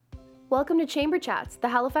Welcome to Chamber Chats, the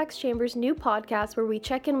Halifax Chamber's new podcast where we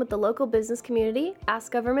check in with the local business community,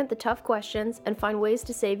 ask government the tough questions, and find ways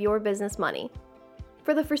to save your business money.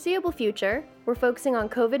 For the foreseeable future, we're focusing on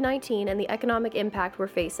COVID-19 and the economic impact we're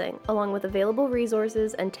facing, along with available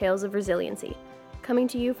resources and tales of resiliency. Coming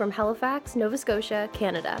to you from Halifax, Nova Scotia,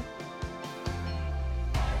 Canada.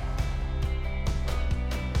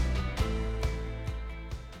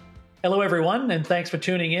 Hello, everyone, and thanks for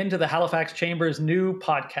tuning in to the Halifax Chamber's new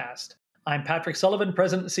podcast. I'm Patrick Sullivan,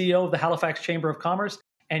 President and CEO of the Halifax Chamber of Commerce,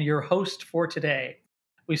 and your host for today.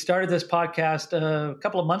 We started this podcast a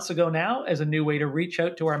couple of months ago now as a new way to reach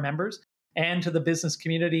out to our members and to the business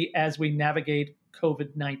community as we navigate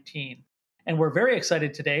COVID-19. And we're very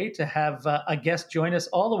excited today to have a guest join us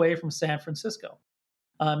all the way from San Francisco.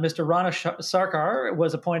 Mr. Rana Sarkar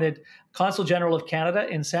was appointed Consul General of Canada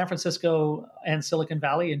in San Francisco and Silicon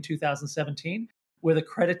Valley in 2017 with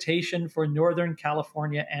accreditation for Northern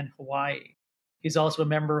California and Hawaii. He's also a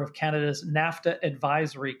member of Canada's NAFTA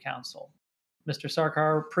Advisory Council. Mr.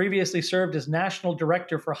 Sarkar previously served as National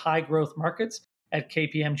Director for High Growth Markets at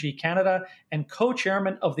KPMG Canada and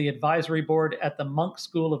co-chairman of the advisory board at the Munk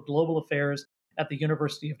School of Global Affairs at the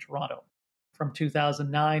University of Toronto. From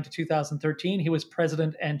 2009 to 2013, he was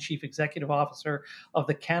president and chief executive officer of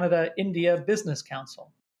the Canada-India Business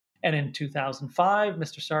Council. And in 2005,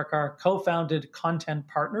 Mr. Sarkar co-founded Content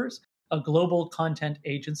Partners, a global content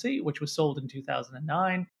agency, which was sold in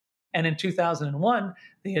 2009. And in 2001,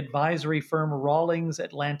 the advisory firm Rawlings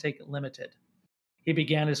Atlantic Limited. He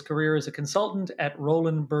began his career as a consultant at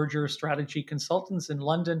Roland Berger Strategy Consultants in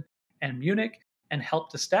London and Munich, and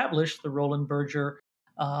helped establish the Roland Berger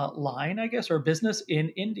line, or business in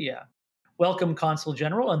India. Welcome, Consul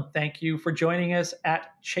General, and thank you for joining us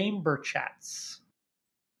at Chamber Chats.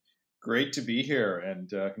 Great to be here, and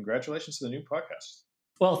congratulations to the new podcast.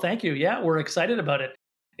 Well, thank you. Yeah, we're excited about it.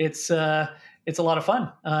 It's a lot of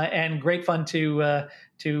fun and great fun to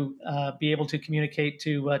be able to communicate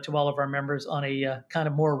to all of our members on a kind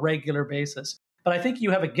of more regular basis. But I think you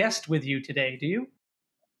have a guest with you today. Do you?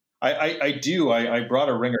 I do. I brought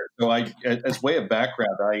a ringer. So as way of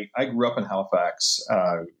background, I grew up in Halifax.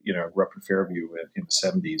 Grew up in Fairview in the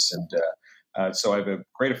 70s, and so I have a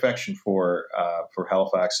great affection for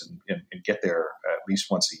Halifax and get there at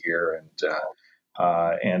least once a year,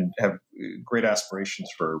 and have great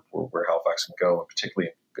aspirations for where Halifax can go, and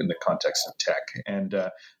particularly in the context of tech. And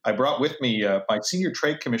I brought with me my senior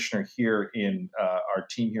trade commissioner here in our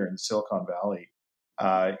team here in Silicon Valley.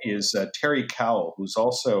 Is Terry Cowell, who's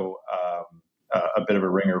also a bit of a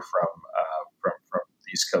ringer from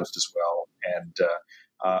the East Coast as well. And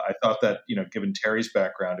I thought that, given Terry's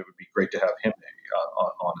background, it would be great to have him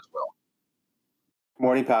on as well. Good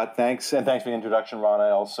morning, Pat. Thanks. And thanks for the introduction,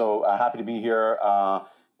 Rana. Also happy to be here.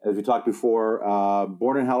 As we talked before,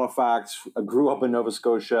 born in Halifax, grew up in Nova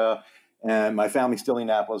Scotia, and my family's still in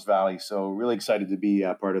Annapolis Valley. So really excited to be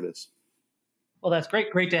part of this. Well, that's great.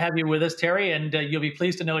 Great to have you with us, Terry. And you'll be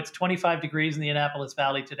pleased to know it's 25 degrees in the Annapolis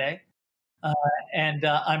Valley today. And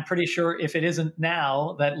I'm pretty sure if it isn't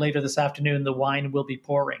now, that later this afternoon, the wine will be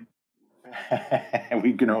pouring.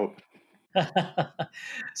 We can hope.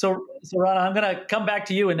 So, Rana, I'm going to come back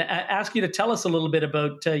to you and ask you to tell us a little bit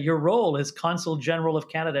about your role as Consul General of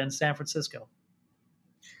Canada in San Francisco.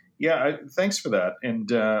 Yeah, thanks for that.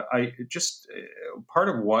 And I just part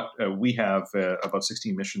of what we have about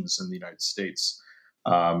 16 missions in the United States,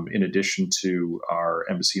 in addition to our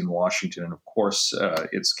embassy in Washington, and of course,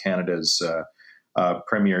 it's Canada's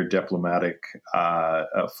premier diplomatic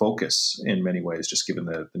focus in many ways, just given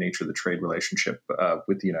the nature of the trade relationship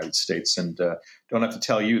with the United States. And don't have to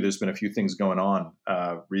tell you, there's been a few things going on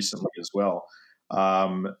recently as well.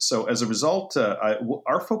 So as a result,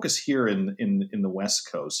 our focus here in the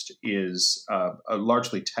West Coast is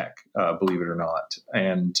largely tech, believe it or not,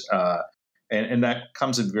 and that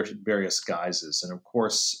comes in various guises. And of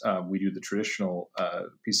course, we do the traditional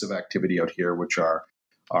piece of activity out here, which are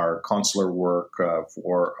our consular work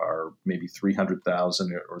for our maybe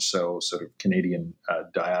 300,000 or so sort of Canadian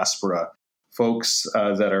diaspora folks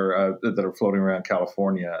that are floating around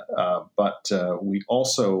California, but we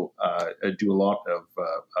also do a lot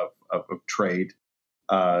of trade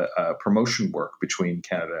promotion work between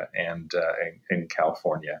Canada and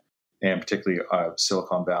California, and particularly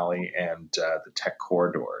Silicon Valley and the tech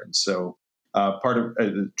corridor. And so part of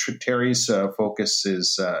Terry's focus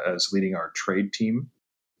is leading our trade team,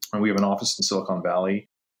 and we have an office in Silicon Valley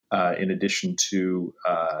in addition to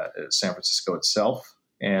San Francisco itself.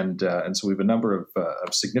 And so we have a number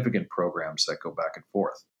of significant programs that go back and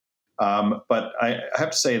forth. But I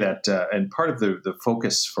have to say that, and part of the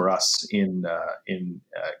focus for us in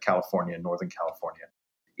California, Northern California,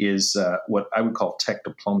 is what I would call tech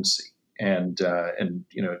diplomacy. And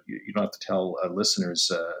you don't have to tell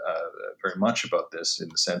listeners very much about this, in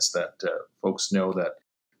the sense that folks know that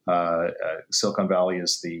Silicon Valley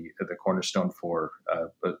is the cornerstone for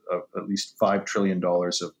at least $5 trillion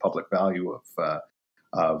of public value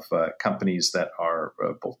of companies that are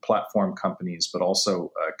both platform companies, but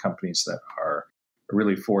also companies that are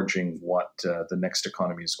really forging what the next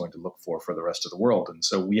economy is going to look for the rest of the world. And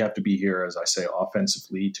so we have to be here, as I say,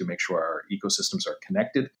 offensively, to make sure our ecosystems are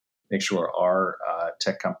connected, make sure our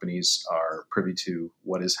tech companies are privy to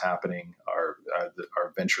what is happening, our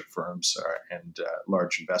venture firms and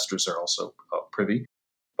large investors are also privy,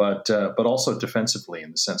 but also defensively,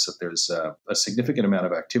 in the sense that there's a significant amount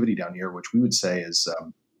of activity down here, which we would say is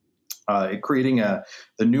creating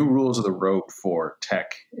the new rules of the road for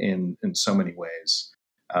tech in so many ways,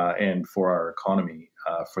 and for our economy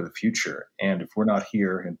for the future. And if we're not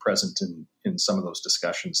here and present in some of those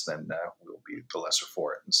discussions, then we'll be the lesser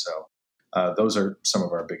for it. And so those are some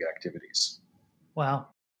of our big activities. Wow.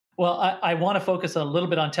 Well, I want to focus a little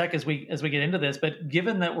bit on tech as we get into this, but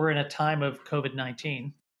given that we're in a time of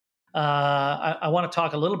COVID-19, I want to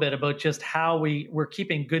talk a little bit about just how we're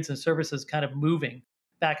keeping goods and services kind of moving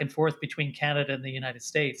back and forth between Canada and the United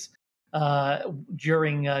States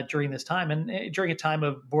during this time, and during a time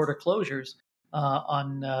of border closures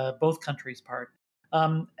on both countries' part.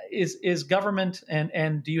 Is government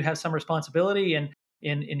and do you have some responsibility in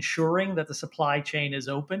ensuring that the supply chain is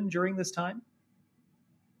open during this time?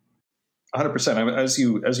 100%. As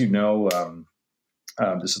you know,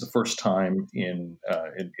 this is the first time in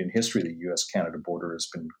history the U.S.-Canada border has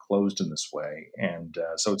been closed in this way, and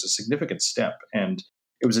so it's a significant step. And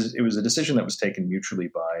it was a decision that was taken mutually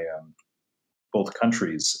by both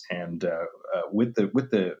countries, and with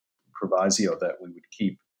the proviso that we would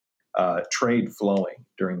keep trade flowing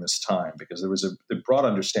during this time, because there was a broad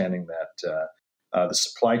understanding that the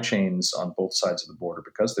supply chains on both sides of the border,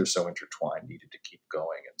 because they're so intertwined, needed to keep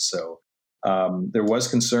going. And so there was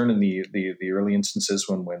concern in the early instances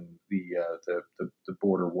when the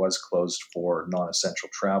border was closed for non-essential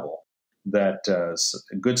travel, that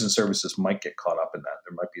goods and services might get caught up in that.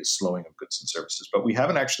 There might be a slowing of goods and services, but we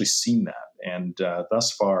haven't actually seen that. And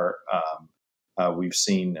thus far, we've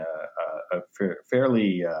seen a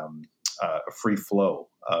fairly free flow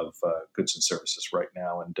of goods and services right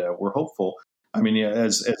now, and we're hopeful. I mean,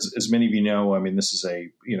 as many of you know, I mean, this is a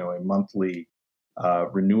monthly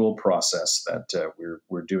renewal process that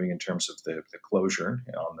we're doing in terms of the closure.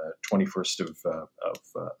 On the 21st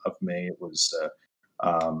of May, it was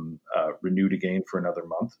renewed again for another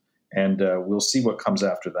month, and we'll see what comes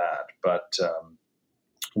after that. But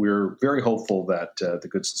we're very hopeful that the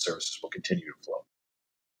goods and services will continue to flow.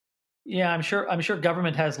 Yeah, I'm sure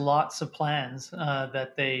government has lots of plans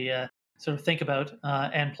that they sort of think about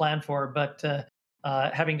and plan for, but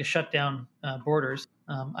having to shut down borders,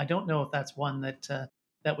 I don't know if that's one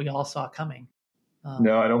that we all saw coming.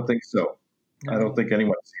 No, I don't think so. No. I don't think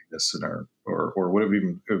anyone has seen this or would have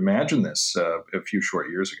even imagined this a few short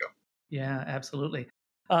years ago. Yeah, absolutely.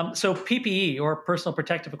 So PPE, or personal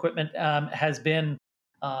protective equipment, has been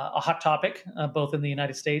a hot topic both in the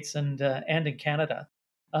United States and in Canada.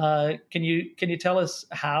 Can you tell us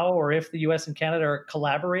how or if the U.S. and Canada are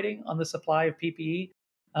collaborating on the supply of PPE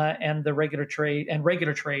and the regular trade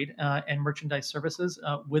and merchandise services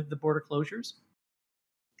with the border closures?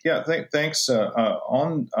 Yeah, thanks.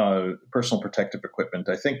 On personal protective equipment,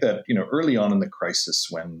 I think that early on in the crisis,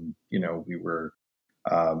 when we were,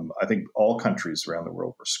 I think all countries around the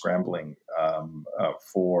world were scrambling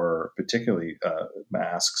for particularly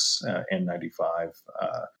masks, N95.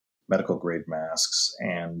 Medical grade masks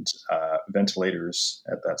and ventilators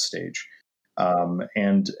at that stage.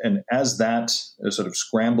 And as that sort of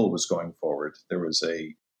scramble was going forward, there was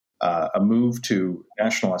a move to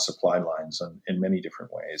nationalized supply lines in many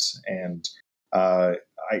different ways. And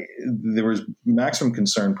there was maximum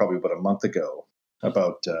concern probably about a month ago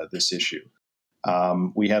about this issue.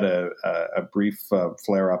 We had a brief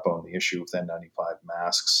flare up on the issue of N95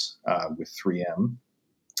 masks with 3M.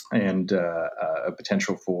 And a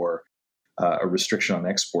potential for a restriction on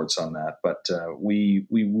exports on that. But we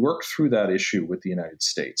worked through that issue with the United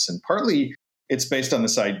States. And partly it's based on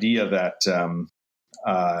this idea that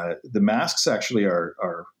the masks actually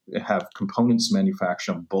have components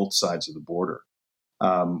manufactured on both sides of the border.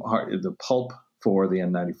 The pulp for the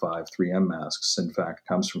N95 3M masks, in fact,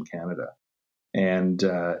 comes from Canada. And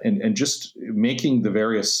just making the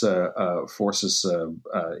various forces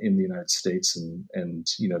in the United States and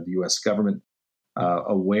the U.S. government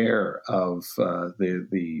aware of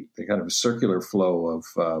the kind of circular flow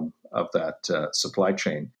of that supply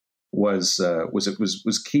chain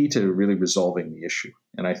was key to really resolving the issue.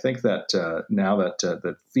 And I think that now that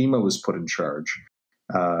FEMA was put in charge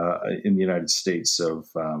in the United States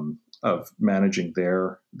of managing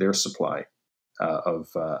their supply of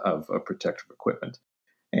protective equipment.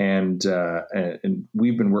 And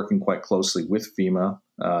we've been working quite closely with FEMA.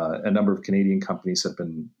 A number of Canadian companies have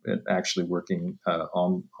been actually working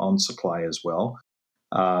on supply as well.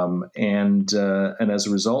 And as a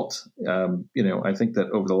result, I think that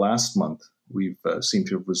over the last month, we've seemed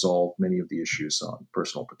to have resolved many of the issues on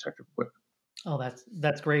personal protective equipment. Oh,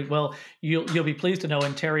 that's great. Well, you'll be pleased to know,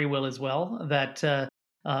 and Terry will as well, that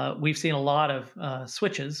we've seen a lot of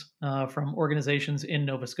switches from organizations in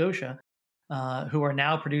Nova Scotia who are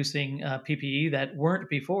now producing PPE that weren't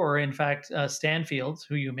before. In fact, Stanfields,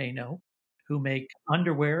 who you may know, who make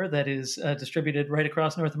underwear that is distributed right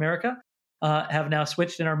across North America, have now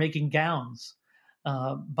switched and are making gowns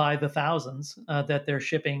by the thousands that they're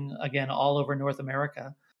shipping again all over North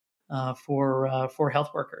America for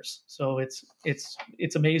health workers. So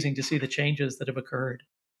it's amazing to see the changes that have occurred.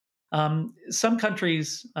 Some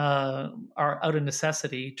countries are out of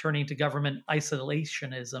necessity turning to government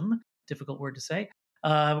isolationism, difficult word to say,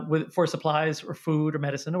 for supplies or food or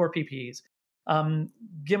medicine or PPEs.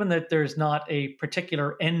 Given that there's not a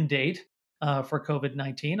particular end date for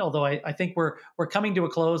COVID-19, although I think we're coming to a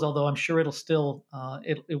close, although I'm sure it'll still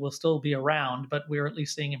it will still be around, but we're at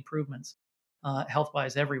least seeing improvements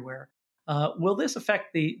health-wise everywhere. Will this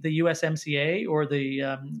affect the USMCA or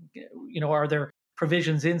are there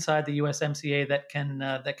provisions inside the USMCA that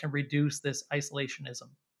can reduce this isolationism?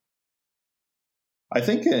 I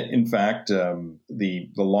think, in fact, the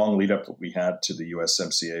long lead up that we had to the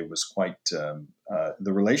USMCA was quite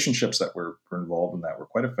the relationships that were involved in that were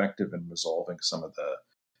quite effective in resolving some of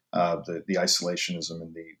the isolationism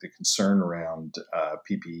and the concern around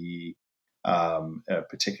PPE,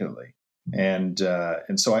 particularly. And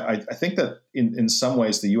so I think that in some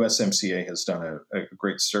ways the USMCA has done a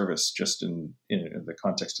great service just in the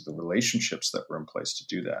context of the relationships that were in place to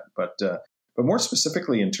do that. But more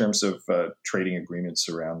specifically, in terms of trading agreements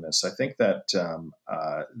around this, I think that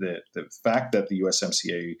the fact that the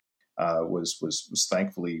USMCA was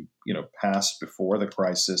thankfully passed before the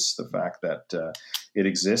crisis, the fact that it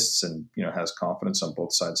exists and has confidence on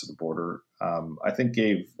both sides of the border, I think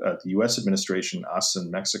gave the U.S. administration, us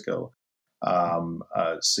and Mexico,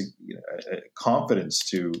 confidence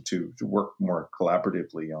to work more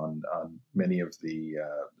collaboratively on many of the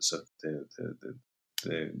sort of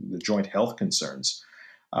the joint health concerns.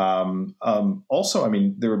 Also, I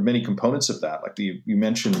mean, there are many components of that. Like you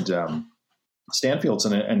mentioned Stanfields,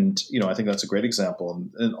 and I think that's a great example.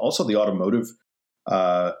 And also the automotive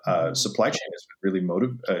supply chain has been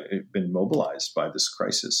really been mobilized by this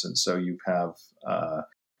crisis, and so you have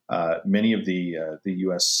many of the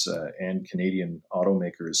U.S. And Canadian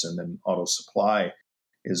automakers, and then auto supply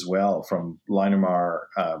as well, from Linamar,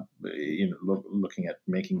 looking at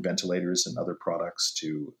making ventilators and other products,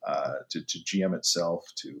 to GM itself,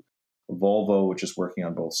 to Volvo, which is working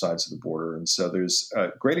on both sides of the border. And so there's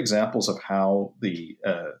great examples of how the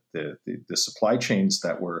supply chains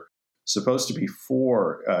that were supposed to be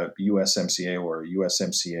for USMCA or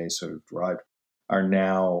USMCA sort of derived are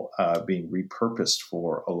now being repurposed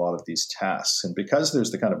for a lot of these tasks. And because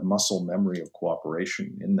there's the kind of muscle memory of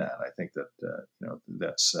cooperation in that, I think that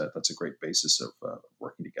that's a great basis of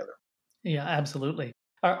working together. Yeah, absolutely.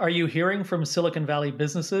 Are you hearing from Silicon Valley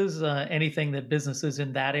businesses anything that businesses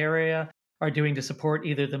in that area are doing to support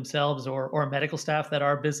either themselves or medical staff that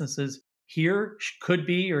our businesses here could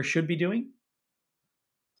be or should be doing?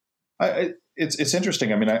 It's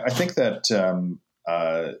interesting. I mean, I think that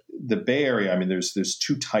the Bay Area, I mean, there's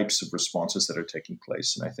two types of responses that are taking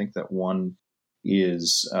place. And I think that one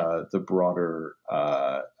is the broader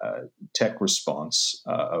tech response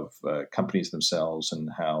of companies themselves, and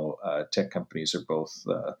how tech companies are both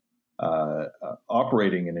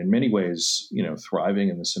operating and in many ways, thriving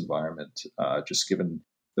in this environment, just given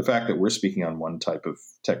the fact that we're speaking on one type of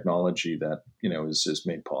technology that, is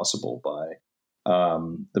made possible by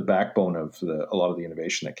the backbone of a lot of the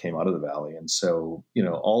innovation that came out of the Valley. And so,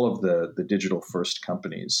 all of the digital first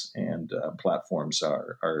companies and platforms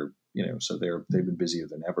are so they've been busier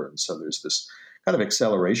than ever. And so there's this kind of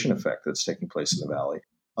acceleration effect that's taking place in the Valley.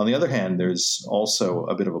 On the other hand, there's also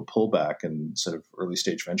a bit of a pullback in sort of early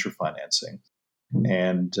stage venture financing.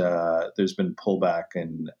 And there's been pullback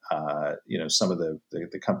in, some of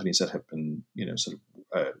the companies that have been,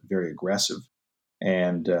 very aggressive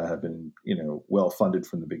and have been, well funded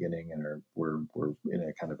from the beginning, and we're in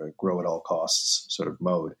a kind of a grow at all costs sort of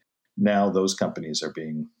mode. Now those companies are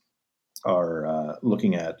being are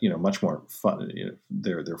looking at much more fun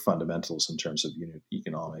their fundamentals in terms of unit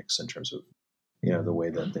economics, in terms of the way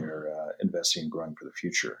that they're investing and growing for the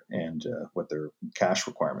future, and what their cash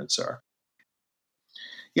requirements are.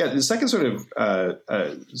 Yeah, the second sort of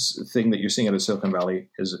thing that you're seeing out of Silicon Valley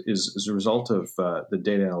is a result of the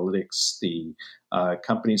data analytics, the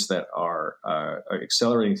companies that are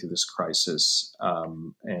accelerating through this crisis,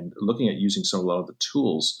 and looking at using a lot of the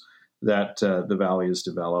tools that the Valley has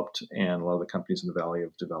developed, and a lot of the companies in the Valley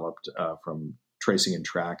have developed, from tracing and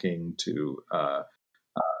tracking to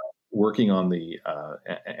working on the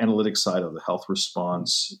analytics side of the health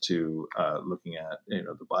response, to looking at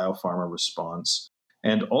the biopharma response,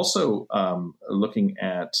 and also looking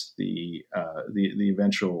at the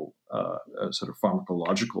eventual sort of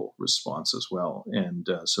pharmacological response as well. And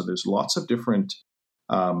so there's lots of different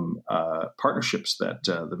partnerships that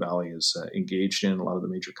the Valley is engaged in. A lot of the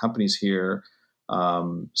major companies here.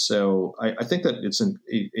 So I think that it's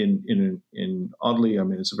in oddly, I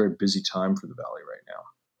mean, it's a very busy time for the Valley right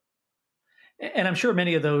now. And I'm sure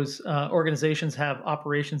many of those organizations have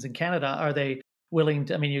operations in Canada. Are they willing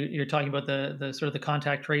to? I mean, you're talking about the sort of the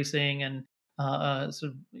contact tracing and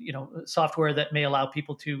sort of software that may allow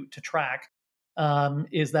people to track.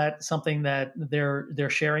 Is that something that they're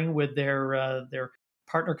sharing with their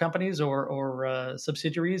partner companies or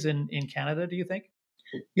subsidiaries in Canada? Do you think?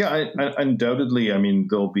 Yeah, undoubtedly. I mean,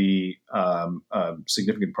 there'll be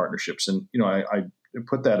significant partnerships, and I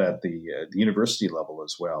put that at the university level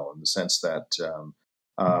as well, in the sense that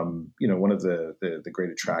one of the great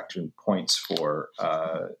attraction points for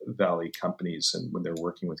Valley companies, and when they're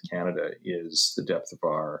working with Canada, is the depth of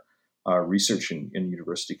our research in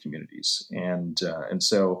university communities, and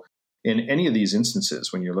so in any of these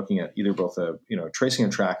instances, when you're looking at either both a tracing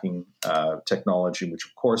and tracking technology, which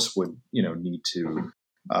of course would need to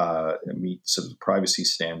meet sort of privacy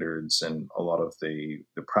standards and a lot of the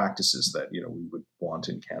practices that we would want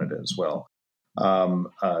in Canada as well.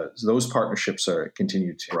 Those partnerships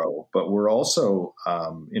continue to grow, but we're also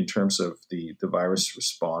in terms of the virus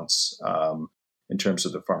response, in terms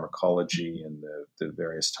of the pharmacology and the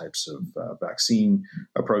various types of vaccine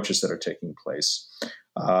approaches that are taking place.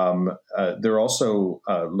 They're also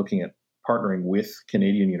looking at partnering with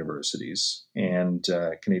Canadian universities and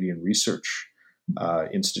Canadian research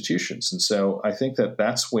institutions. And so I think that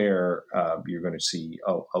that's where you're going to see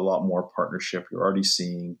a lot more partnership. You're already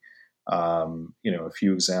seeing, a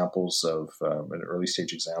few examples of early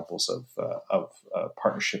stage examples of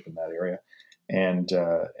partnership in that area, and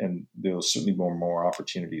there's certainly more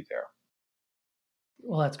opportunity there.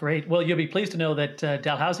 Well, that's great. Well, you'll be pleased to know that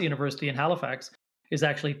Dalhousie University in Halifax is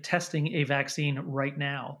actually testing a vaccine right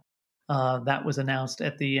now. That was announced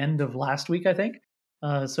at the end of last week, I think.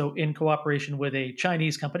 So in cooperation with a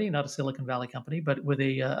Chinese company, not a Silicon Valley company, but with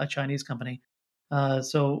a Chinese company.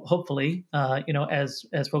 So hopefully, as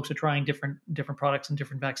folks are trying different products and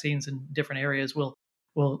different vaccines in different areas, we'll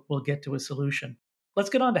get to a solution. Let's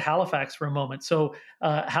get on to Halifax for a moment. So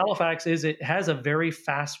Halifax has a very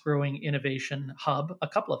fast growing innovation hub, a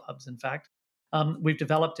couple of hubs, in fact. We've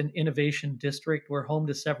developed an innovation district. We're home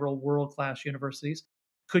to several world-class universities.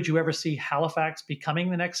 Could you ever see Halifax becoming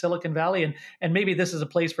the next Silicon Valley? And maybe this is a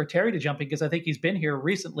place for Terry to jump in, because I think he's been here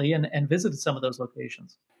recently and visited some of those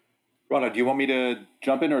locations. Rana, do you want me to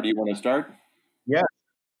jump in, or do you want to start? Yeah.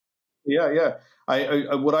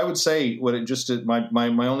 I what I would say,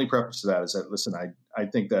 my only preface to that is that, listen, I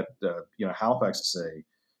think that Halifax is a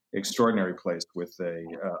extraordinary place with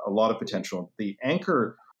a lot of potential. The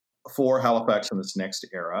anchor for Halifax in this next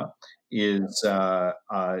era is the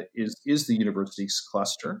universities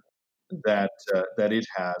cluster that it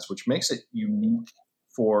has, which makes it unique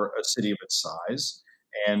for a city of its size.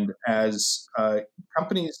 And as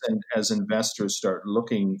companies and as investors start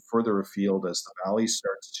looking further afield, as the Valley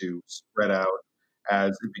starts to spread out, as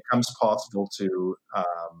it becomes possible to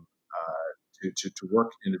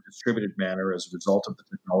work in a distributed manner as a result of the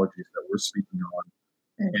technologies that we're speaking on,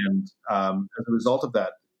 and as a result of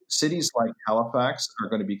that, cities like Halifax are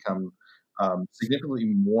going to become significantly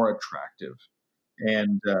more attractive,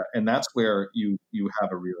 and that's where you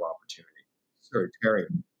have a real opportunity. Sorry, Terry.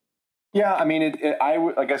 Yeah, I mean,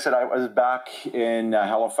 like I said, I was back in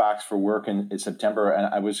Halifax for work in September,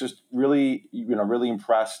 and I was just really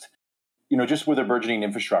impressed, just with the burgeoning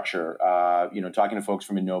infrastructure. Talking to folks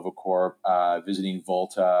from InnovaCorp, visiting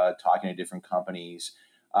Volta, talking to different companies.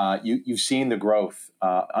 You've seen the growth,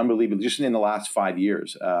 unbelievably, just in the last 5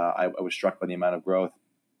 years. I was struck by the amount of growth.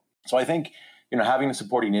 So I think, having a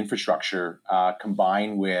supporting infrastructure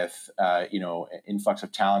combined with, influx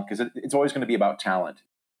of talent, because it's always going to be about talent.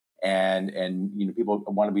 and people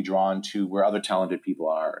want to be drawn to where other talented people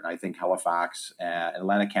are. And I think Halifax and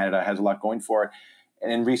Atlantic Canada has a lot going for it.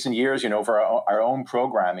 And in recent years, for our own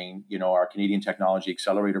programming, our Canadian Technology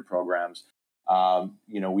Accelerator programs,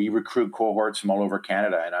 we recruit cohorts from all over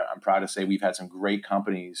Canada. And I'm proud to say we've had some great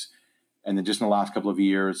companies, and then just in the last couple of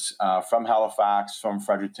years, from Halifax, from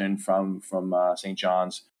Fredericton, from St.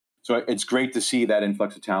 John's. So it's great to see that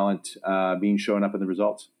influx of talent being shown up in the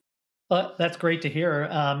results. That's great to hear.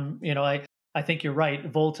 I think you're right.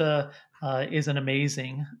 Volta is an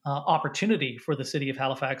amazing opportunity for the city of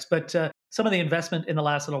Halifax, but some of the investment in the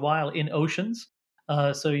last little while in oceans.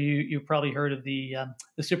 So you've probably heard of the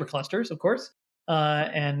superclusters, of course,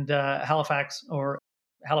 and Halifax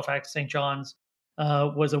St. John's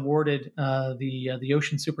was awarded the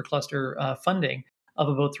Ocean Supercluster funding of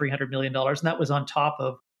about $300 million, and that was on top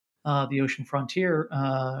of the Ocean Frontier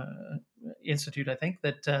Institute, I think,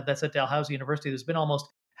 that's at Dalhousie University. There's been almost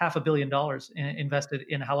 $500 million invested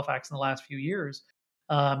in Halifax in the last few years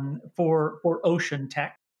for ocean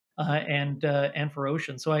tech and for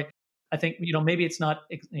ocean. So I think maybe it's not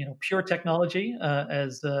pure technology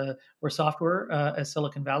or software as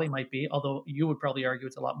Silicon Valley might be, although you would probably argue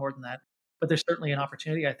it's a lot more than that. But there's certainly an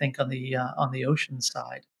opportunity, I think, on the ocean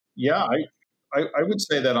side. Yeah, I would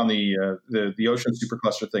say that on the ocean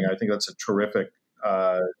supercluster thing, I think that's a terrific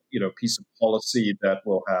piece of policy that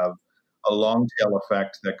will have a long tail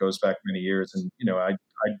effect that goes back many years. And I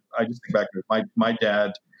just think back to my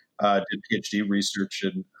dad did PhD research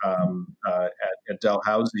at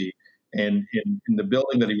Dalhousie, and in the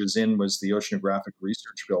building that he was in was the Oceanographic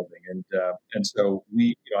Research Building, and so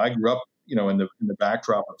I grew up in the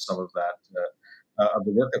backdrop of some of that. Of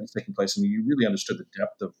the work that was taking place, and you really understood the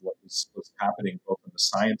depth of what was happening, both on the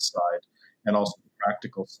science side and also the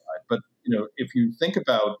practical side. But if you think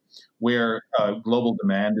about where global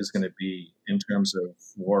demand is going to be in terms of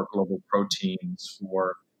for global proteins,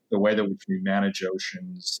 for the way that which we manage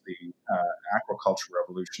oceans, the aquaculture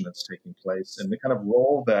revolution that's taking place, and the kind of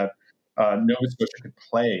role that Nova Scotia could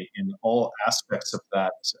play in all aspects of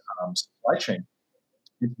that supply chain,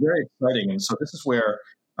 it's very exciting. And so this is where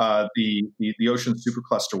the ocean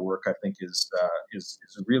supercluster work, I think, is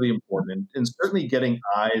really important, and certainly getting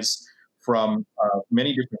eyes from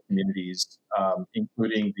many different communities,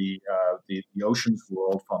 including the oceans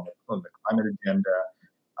world, from the climate agenda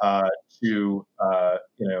to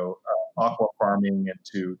aqua farming and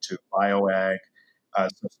to bioag. So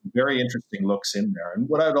some very interesting looks in there. And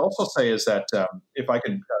what I would also say is that if I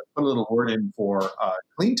could put a little word in for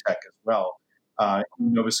clean tech as well.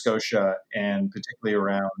 In Nova Scotia, and particularly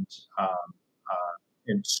around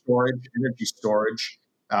in storage, energy storage,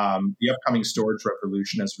 the upcoming storage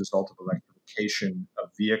revolution as a result of electrification of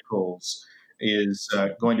vehicles is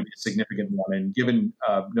going to be a significant one. And given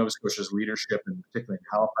Nova Scotia's leadership, and particularly in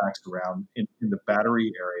Halifax around in the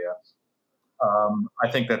battery area, I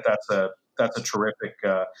think that's a terrific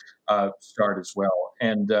start as well.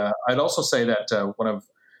 And I'd also say that one of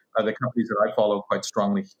the companies that I follow quite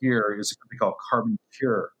strongly here is a company called Carbon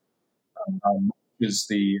Cure, which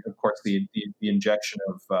is of course the injection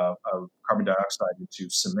of carbon dioxide into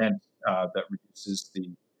cement that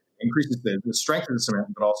increases the strength of the cement,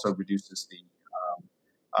 but also reduces the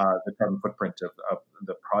carbon footprint of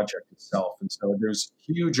the project itself. And so there's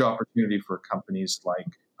huge opportunity for companies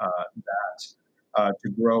like that to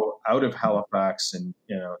grow out of Halifax and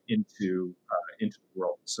into the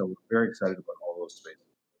world. So we're very excited about all those spaces.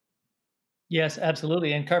 Yes,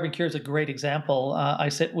 absolutely. And Carbon Cure is a great example. I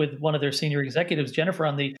sit with one of their senior executives, Jennifer,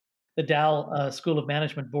 on the Dal School of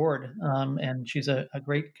Management board, and she's a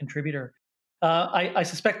great contributor. I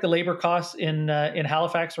suspect the labor costs in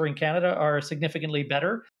Halifax or in Canada are significantly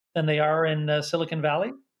better than they are in Silicon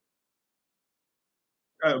Valley.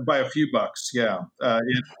 By a few bucks, yeah.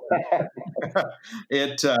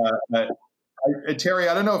 Terry,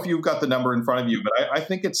 I don't know if you've got the number in front of you, but I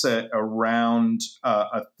think it's around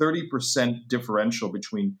a 30% differential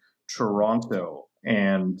between Toronto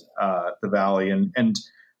and the Valley, and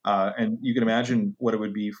you can imagine what it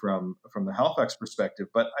would be from the Halifax perspective.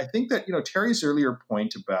 But I think that Terry's earlier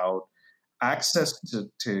point about access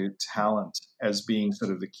to talent as being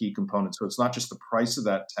sort of the key component. So it's not just the price of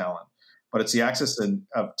that talent, but it's the access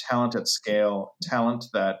of talent at scale, talent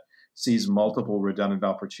that sees multiple redundant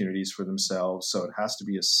opportunities for themselves. So it has to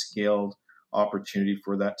be a scaled opportunity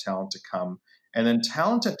for that talent to come, and then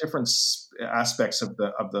talent at different aspects of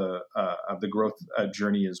the growth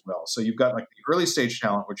journey as well. So you've got like the early stage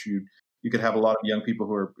talent, which you could have a lot of young people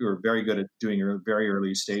who are very good at doing very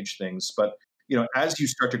early stage things. But as you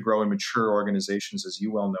start to grow and mature organizations, as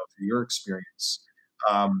you well know through your experience,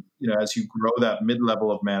 as you grow that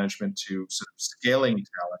mid-level of management to sort of scaling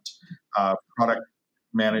talent, product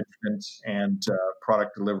management and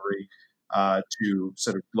product delivery to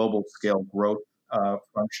sort of global scale growth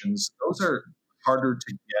functions, those are harder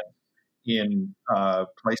to get in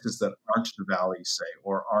places that aren't the valley, say,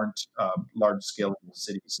 or aren't large scalable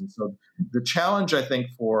cities. And so the challenge, I think,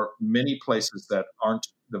 for many places that aren't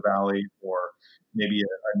the valley or maybe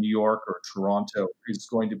a New York or Toronto is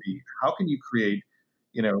going to be, how can you create,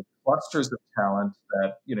 clusters of talent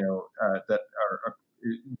that, that are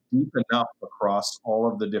deep enough across all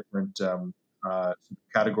of the different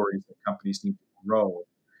categories that companies need to grow,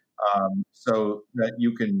 so that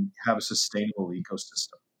you can have a sustainable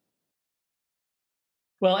ecosystem.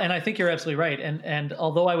 Well, and I think you're absolutely right. And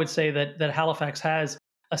although I would say that Halifax has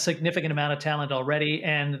a significant amount of talent already,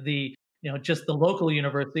 and just the local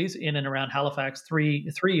universities in and around Halifax, three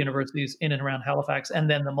universities in and around Halifax, and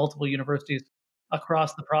then the multiple universities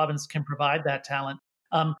across the province can provide that talent.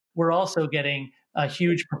 We're also getting a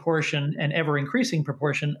huge proportion, an ever increasing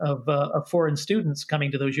proportion of foreign students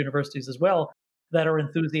coming to those universities as well that are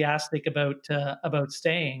enthusiastic about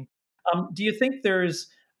staying. Do you think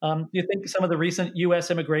some of the recent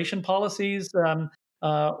U.S. immigration policies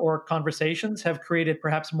or conversations have created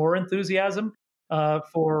perhaps more enthusiasm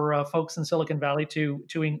for folks in Silicon Valley to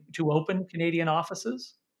open Canadian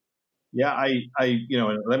offices? Yeah,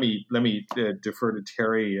 let me defer to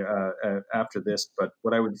Terry after this, but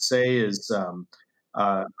what I would say is,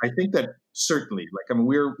 I think that certainly,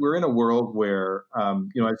 we're in a world where,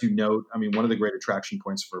 as you note, one of the great attraction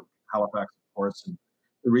points for Halifax, of course, and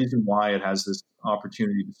the reason why it has this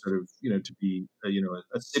opportunity to sort of, to be,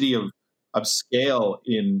 a city of scale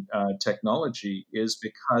in technology is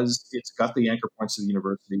because it's got the anchor points of the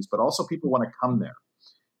universities, but also people want to come there.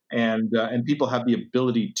 And people have the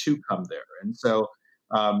ability to come there. And so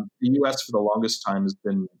the U.S. for the longest time has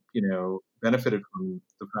been, benefited from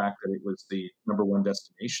the fact that it was the number one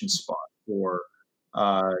destination spot for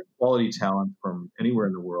quality talent from anywhere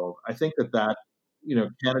in the world. I think that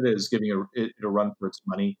Canada is giving it a run for its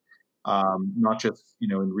money, not just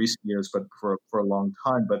in recent years, but for a long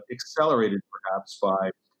time, but accelerated perhaps by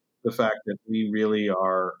the fact that we really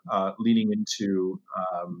are leaning into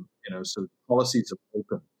sort of policies of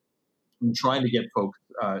open and trying to get folks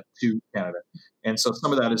to Canada. And so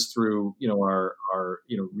some of that is through, our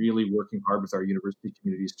really working hard with our university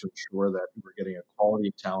communities to ensure that we're getting a quality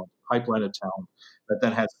of talent, pipeline of talent that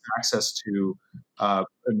then has access to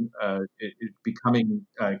becoming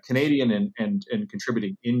Canadian and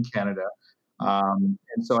contributing in Canada. And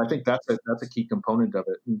so I think that's a key component of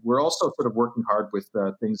it. And we're also sort of working hard with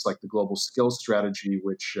things like the Global Skills Strategy,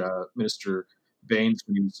 which Minister Baines,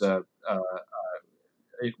 when he was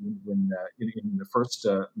in the first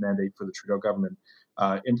mandate for the Trudeau government,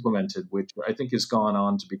 implemented, which I think has gone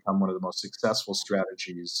on to become one of the most successful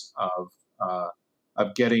strategies of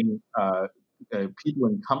getting people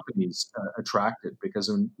and companies attracted,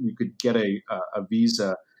 because you could get a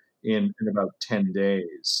visa in about 10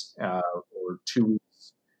 days or 2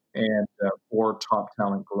 weeks, and for top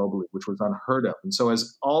talent globally, which was unheard of. And so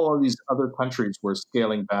as all of these other countries were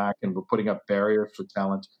scaling back and were putting up barriers for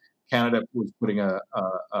talent, Canada was putting a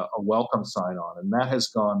welcome sign on, and that has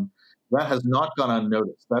not gone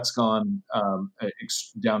unnoticed. That's gone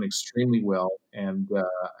down extremely well, and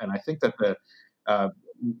I think that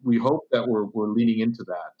we hope that we're leaning into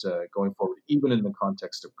that going forward, even in the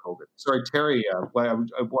context of COVID. Sorry, Terry, I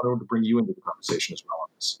wanted to bring you into the conversation as well on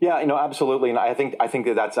this. Yeah, absolutely, and I think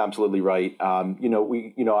that's absolutely right. I've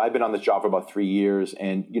been on this job for about 3 years,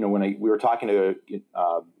 and when we were talking to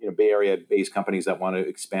Bay Area based companies that want to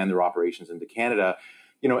expand their operations into Canada,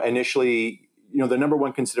 initially, the number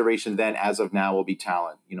one consideration then, as of now, will be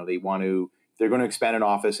talent. They're going to expand an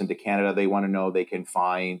office into Canada. They want to know they can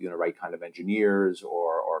find the right kind of engineers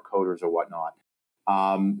or coders or whatnot.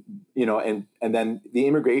 And then the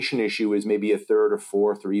immigration issue is maybe a third or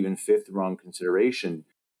fourth or even fifth rung consideration.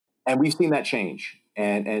 And we've seen that change.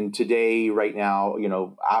 And today, right now,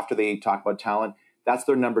 after they talk about talent, that's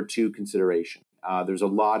their number two consideration. There's a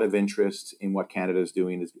lot of interest in what Canada is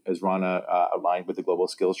doing, as Rana outlined with the Global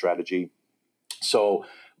Skills Strategy. So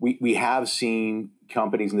we have seen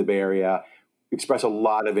companies in the Bay Area express a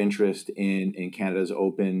lot of interest in Canada's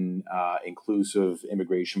open, inclusive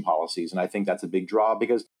immigration policies. And I think that's a big draw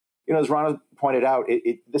because, as Rana pointed out,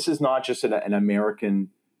 this is not just an American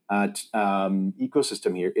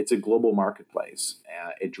ecosystem here. It's a global marketplace.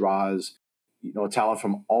 It draws, talent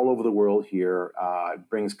from all over the world here. It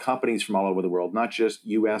brings companies from all over the world, not just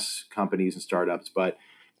U.S. companies and startups, but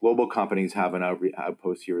global companies have an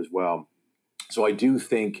outpost here as well. So I do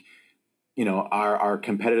think, our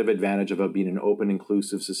competitive advantage of being an open,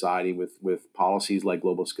 inclusive society with policies like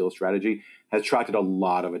global skills strategy has attracted a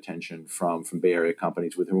lot of attention from Bay Area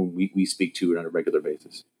companies with whom we speak to on a regular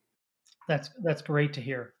basis. That's great to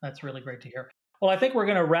hear. That's really great to hear. Well, I think we're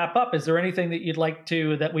going to wrap up. Is there anything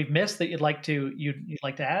that we've missed that you'd like to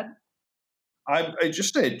add?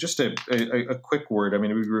 Just a quick word. I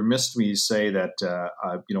mean, it would be remiss me to say that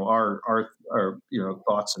our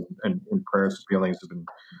thoughts and prayers and feelings have been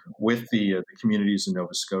with the communities in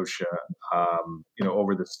Nova Scotia,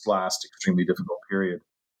 over this last extremely difficult period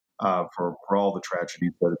for all the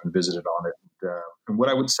tragedies that have been visited on it. And what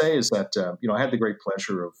I would say is that I had the great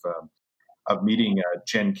pleasure of meeting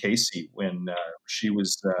Jen Casey when she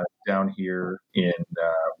was down here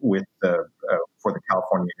for the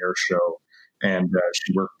California Air Show. And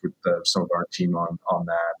she worked with some of our team on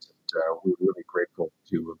that, and we were really grateful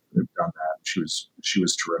to have done that. She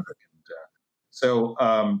was terrific, and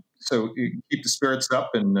so keep the spirits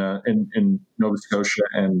up in Nova Scotia,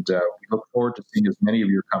 and we look forward to seeing as many of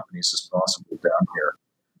your companies as possible down here.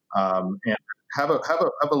 And have a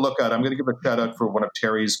look at. I'm going to give a shout out for one of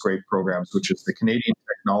Terry's great programs, which is the Canadian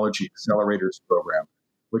Technology Accelerators Program.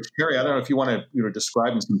 Which, Terry, I don't know if you want to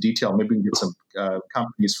describe in some detail. Maybe we can get some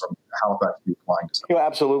companies from Halifax to be applying to something.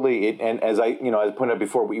 Absolutely. And as I pointed out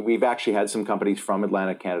before, we've actually had some companies from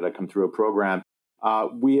Atlantic Canada come through a program.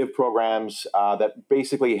 We have programs that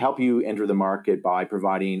basically help you enter the market by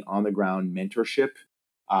providing on-the-ground mentorship,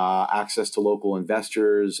 access to local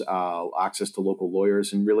investors, access to local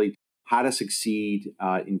lawyers, and really how to succeed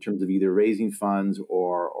in terms of either raising funds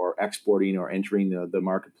or exporting or entering the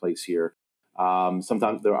marketplace here.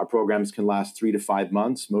 Sometimes our programs can last 3 to 5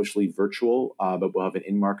 months, mostly virtual, but we'll have an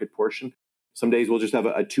in-market portion. Some days we'll just have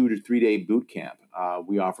a 2 to 3 day boot camp.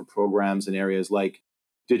 We offer programs in areas like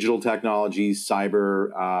digital technologies,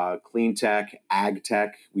 cyber, clean tech, ag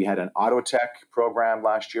tech. We had an auto tech program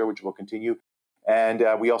last year, which will continue. And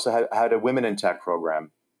we also had a women in tech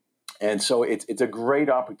program. And so it's a great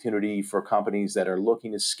opportunity for companies that are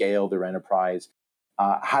looking to scale their enterprise,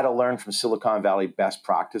 how to learn from Silicon Valley best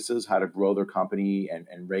practices, how to grow their company and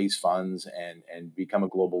raise funds and become a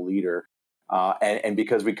global leader. And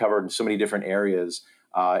because we covered so many different areas,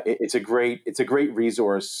 it's a great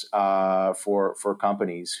resource for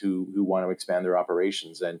companies who want to expand their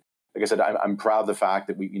operations. And like I said, I'm proud of the fact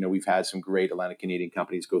that we've had some great Atlantic Canadian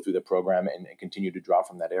companies go through the program and continue to draw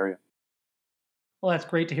from that area. Well, that's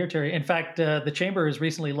great to hear, Terry. In fact, the Chamber has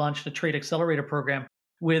recently launched a trade accelerator program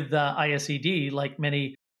with ISED, like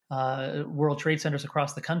many World Trade Centers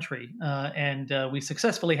across the country. And we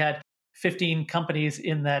successfully had 15 companies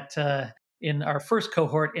in that in our first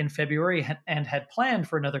cohort in February and had planned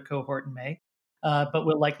for another cohort in May, but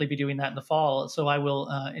we'll likely be doing that in the fall. So I will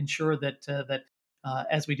ensure that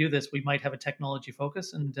as we do this, we might have a technology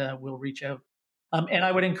focus, and we'll reach out. And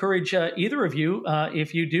I would encourage either of you,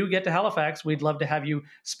 if you do get to Halifax, we'd love to have you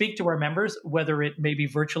speak to our members, whether it may be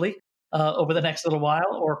virtually over the next little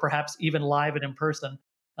while, or perhaps even live and in person,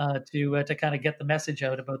 to kind of get the message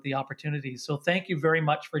out about the opportunities. So thank you very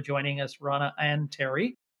much for joining us, Rana and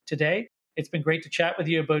Terry, today. It's been great to chat with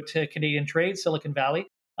you about Canadian trade, Silicon Valley,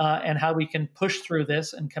 and how we can push through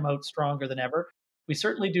this and come out stronger than ever. We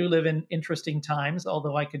certainly do live in interesting times,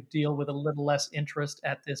 although I could deal with a little less interest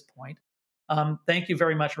at this point. Thank you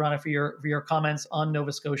very much, Rana, for your comments on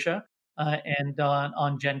Nova Scotia and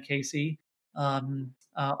on Jen Casey.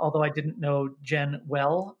 Although I didn't know Jen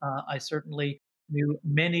well, I certainly knew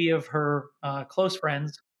many of her close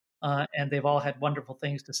friends, and they've all had wonderful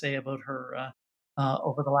things to say about her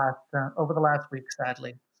over the last week,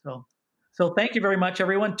 sadly. So thank you very much,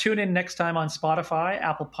 everyone. Tune in next time on Spotify,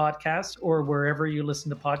 Apple Podcasts, or wherever you listen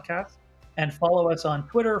to podcasts, and follow us on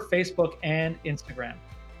Twitter, Facebook, and Instagram.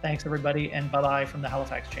 Thanks, everybody, and bye-bye from the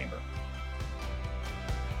Halifax Chamber.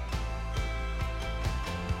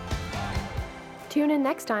 Tune in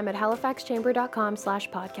next time at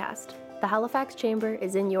halifaxchamber.com/podcast. The Halifax Chamber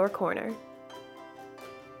is in your corner.